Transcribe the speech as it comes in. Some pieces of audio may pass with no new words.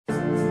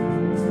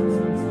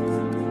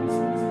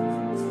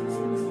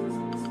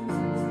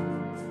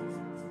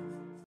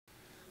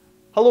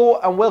Hello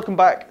and welcome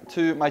back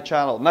to my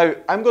channel. Now,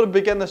 I'm going to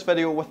begin this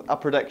video with a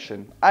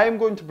prediction. I am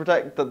going to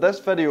predict that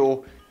this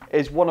video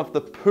is one of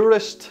the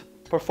poorest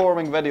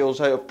performing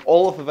videos out of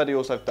all of the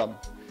videos I've done.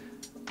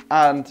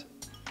 And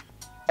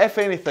if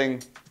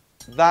anything,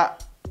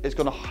 that is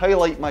going to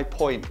highlight my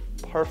point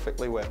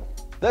perfectly well.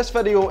 This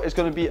video is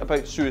going to be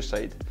about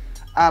suicide.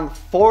 And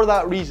for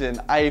that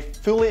reason, I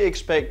fully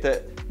expect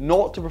it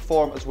not to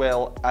perform as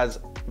well as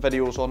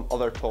videos on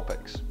other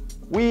topics.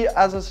 We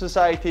as a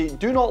society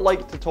do not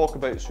like to talk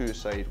about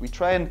suicide. We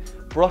try and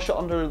brush it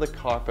under the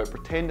carpet,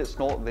 pretend it's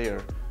not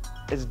there.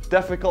 It's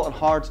difficult and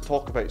hard to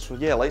talk about, so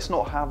yeah, let's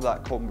not have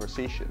that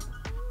conversation.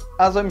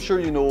 As I'm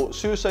sure you know,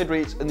 suicide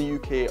rates in the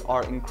UK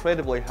are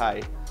incredibly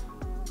high.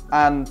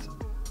 And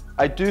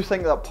I do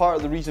think that part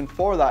of the reason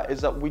for that is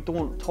that we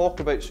don't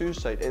talk about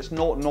suicide. It's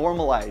not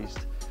normalised.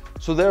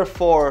 So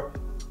therefore,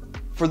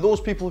 for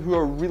those people who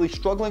are really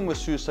struggling with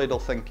suicidal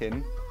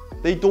thinking,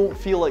 they don't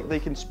feel like they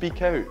can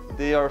speak out.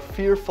 They are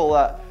fearful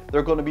that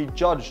they're going to be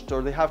judged,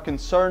 or they have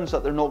concerns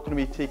that they're not going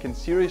to be taken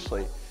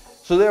seriously.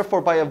 So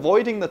therefore, by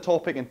avoiding the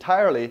topic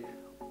entirely,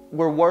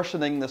 we're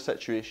worsening the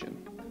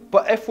situation.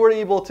 But if we're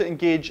able to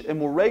engage in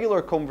more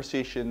regular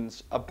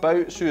conversations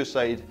about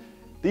suicide,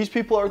 these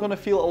people are going to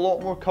feel a lot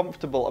more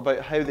comfortable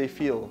about how they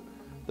feel.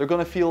 They're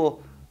going to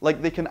feel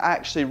like they can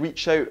actually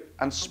reach out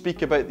and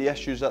speak about the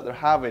issues that they're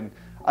having.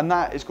 And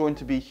that is going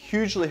to be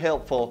hugely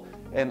helpful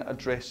in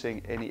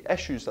addressing any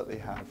issues that they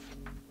have.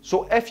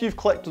 So if you've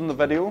clicked on the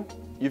video,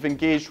 you've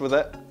engaged with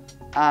it,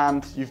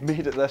 and you've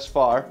made it this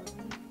far,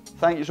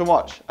 thank you so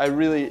much. I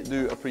really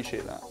do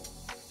appreciate that.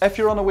 If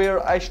you're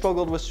unaware, I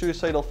struggled with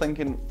suicidal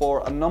thinking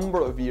for a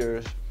number of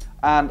years,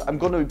 and I'm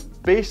going to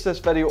base this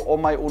video on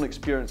my own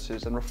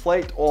experiences and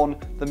reflect on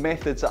the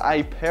methods that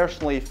I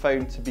personally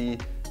found to be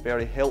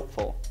very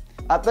helpful.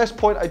 At this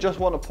point, I just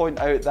want to point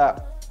out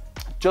that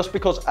just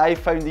because I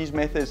found these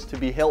methods to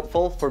be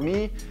helpful for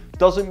me,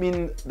 doesn't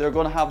mean they're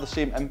going to have the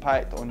same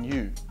impact on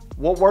you.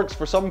 What works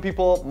for some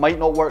people might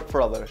not work for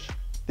others.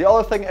 The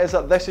other thing is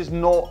that this is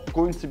not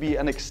going to be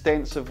an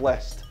extensive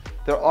list.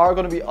 There are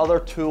going to be other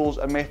tools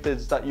and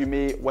methods that you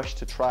may wish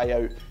to try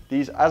out.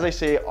 These, as I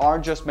say, are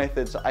just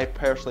methods that I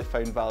personally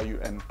found value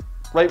in.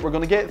 Right, we're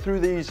going to get through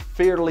these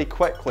fairly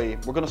quickly.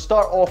 We're going to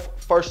start off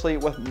firstly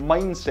with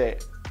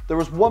mindset. There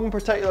was one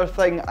particular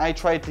thing I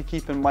tried to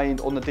keep in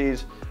mind on the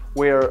days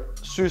where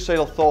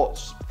suicidal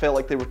thoughts felt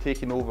like they were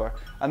taking over,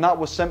 and that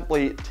was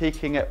simply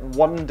taking it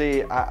one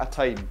day at a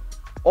time.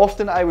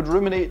 Often I would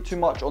ruminate too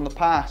much on the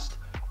past,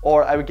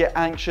 or I would get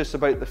anxious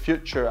about the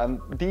future,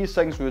 and these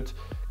things would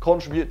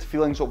contribute to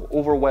feelings of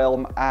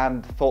overwhelm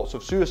and thoughts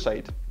of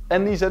suicide.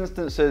 In these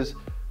instances,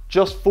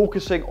 just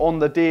focusing on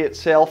the day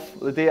itself,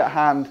 the day at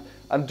hand,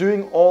 and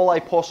doing all I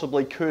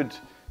possibly could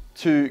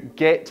to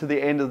get to the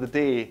end of the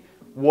day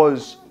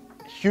was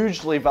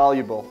hugely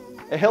valuable.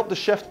 It helped to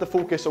shift the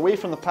focus away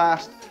from the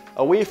past,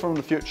 away from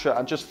the future,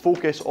 and just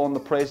focus on the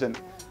present.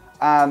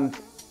 And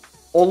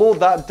although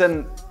that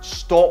didn't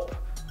stop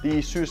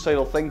the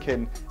suicidal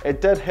thinking,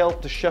 it did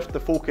help to shift the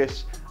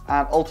focus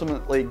and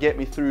ultimately get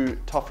me through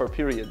tougher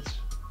periods.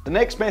 The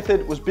next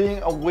method was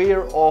being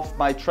aware of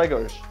my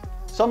triggers.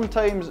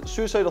 Sometimes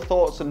suicidal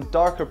thoughts and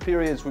darker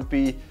periods would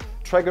be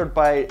triggered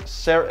by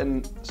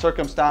certain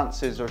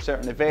circumstances or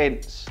certain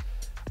events,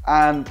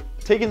 and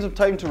taking some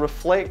time to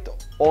reflect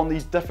on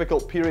these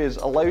difficult periods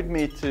allowed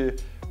me to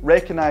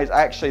recognize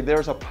actually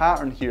there's a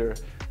pattern here.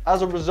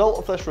 As a result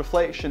of this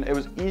reflection, it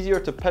was easier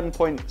to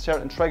pinpoint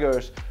certain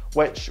triggers,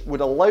 which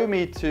would allow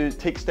me to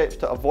take steps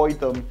to avoid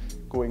them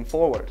going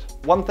forward.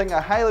 One thing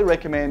I highly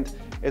recommend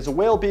is a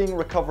Wellbeing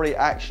Recovery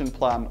Action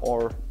Plan,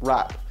 or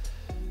WRAP.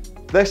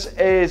 This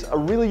is a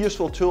really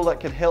useful tool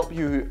that can help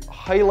you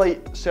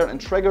highlight certain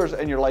triggers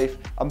in your life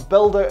and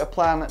build out a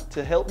plan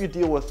to help you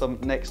deal with them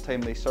next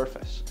time they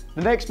surface.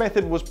 The next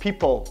method was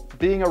people,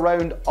 being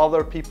around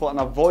other people and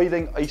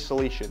avoiding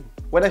isolation.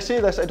 When I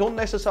say this, I don't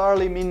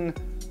necessarily mean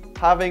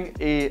having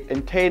an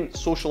intense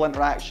social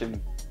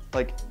interaction,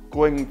 like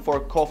going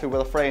for coffee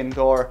with a friend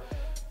or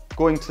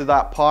going to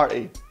that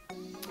party.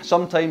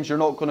 Sometimes you're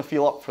not going to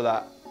feel up for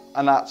that,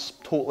 and that's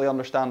totally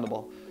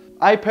understandable.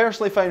 I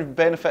personally found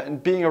benefit in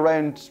being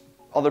around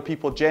other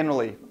people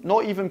generally,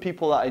 not even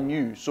people that I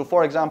knew. So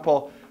for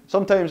example,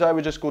 sometimes I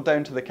would just go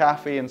down to the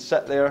cafe and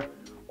sit there,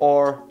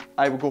 or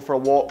I would go for a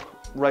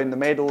walk around the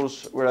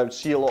meadows where I would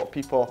see a lot of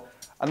people,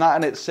 and that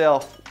in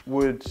itself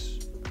would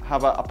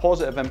have a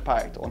positive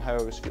impact on how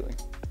I was feeling.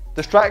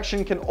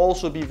 Distraction can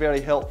also be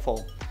very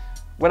helpful.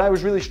 When I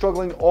was really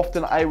struggling,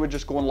 often I would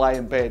just go and lie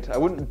in bed. I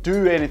wouldn't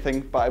do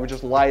anything, but I would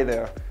just lie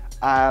there.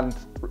 And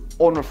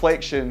on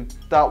reflection,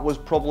 that was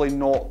probably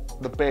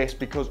not the best,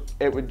 because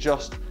it would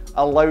just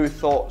allow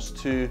thoughts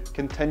to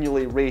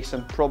continually race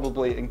and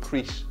probably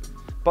increase.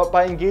 But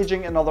by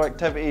engaging in other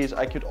activities,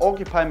 I could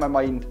occupy my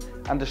mind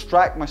and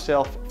distract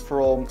myself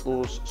from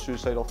those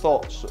suicidal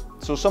thoughts.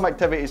 So some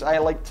activities I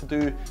like to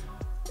do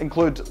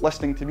include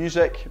listening to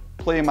music,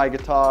 playing my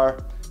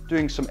guitar,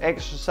 doing some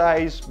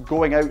exercise,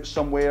 going out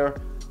somewhere,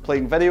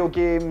 playing video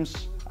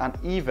games, and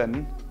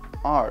even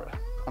art.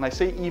 And I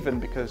say even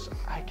because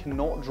I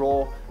cannot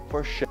draw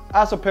for shit.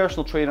 As a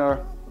personal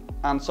trainer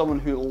and someone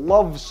who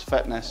loves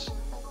fitness,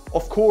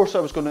 of course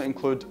I was going to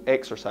include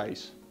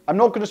exercise. I'm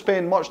not going to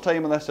spend much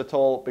time on this at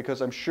all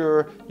because I'm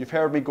sure you've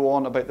heard me go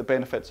on about the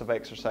benefits of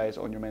exercise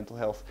on your mental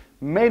health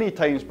many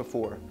times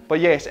before. But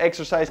yes,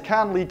 exercise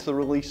can lead to the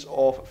release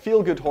of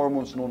feel-good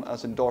hormones known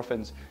as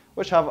endorphins,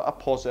 which have a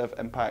positive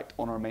impact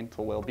on our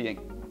mental well-being.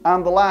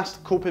 And the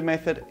last coping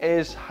method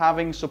is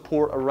having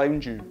support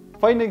around you.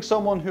 Finding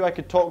someone who I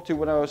could talk to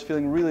when I was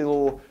feeling really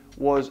low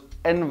was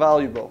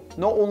invaluable.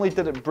 Not only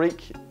did it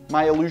break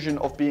my illusion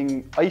of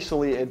being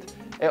isolated,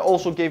 it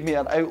also gave me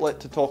an outlet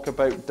to talk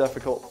about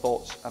difficult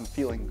thoughts and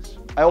feelings.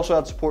 I also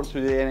had support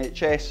through the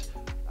NHS.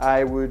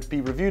 I would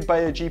be reviewed by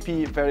a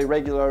GP very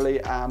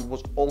regularly and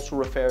was also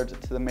referred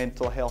to the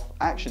mental health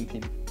action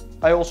team.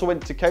 I also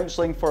went to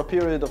counselling for a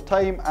period of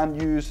time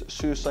and used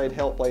suicide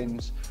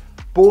helplines,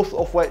 both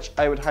of which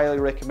I would highly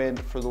recommend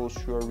for those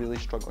who are really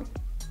struggling.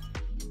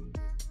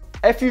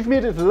 If you've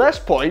made it to this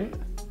point,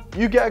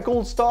 you get a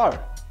gold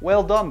star.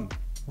 Well done.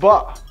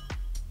 But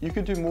you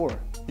could do more.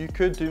 You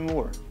could do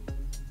more.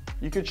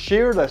 You could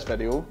share this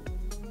video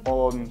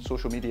on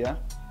social media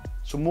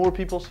so more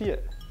people see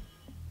it.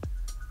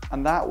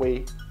 And that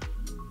way,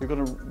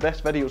 this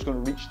video is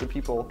going to reach the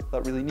people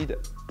that really need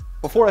it.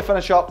 Before I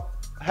finish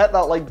up, hit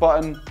that like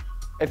button.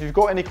 If you've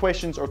got any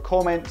questions or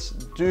comments,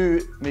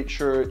 do make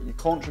sure you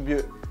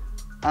contribute.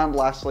 And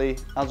lastly,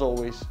 as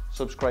always,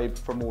 subscribe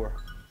for more.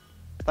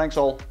 Thanks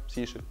all,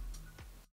 see you soon.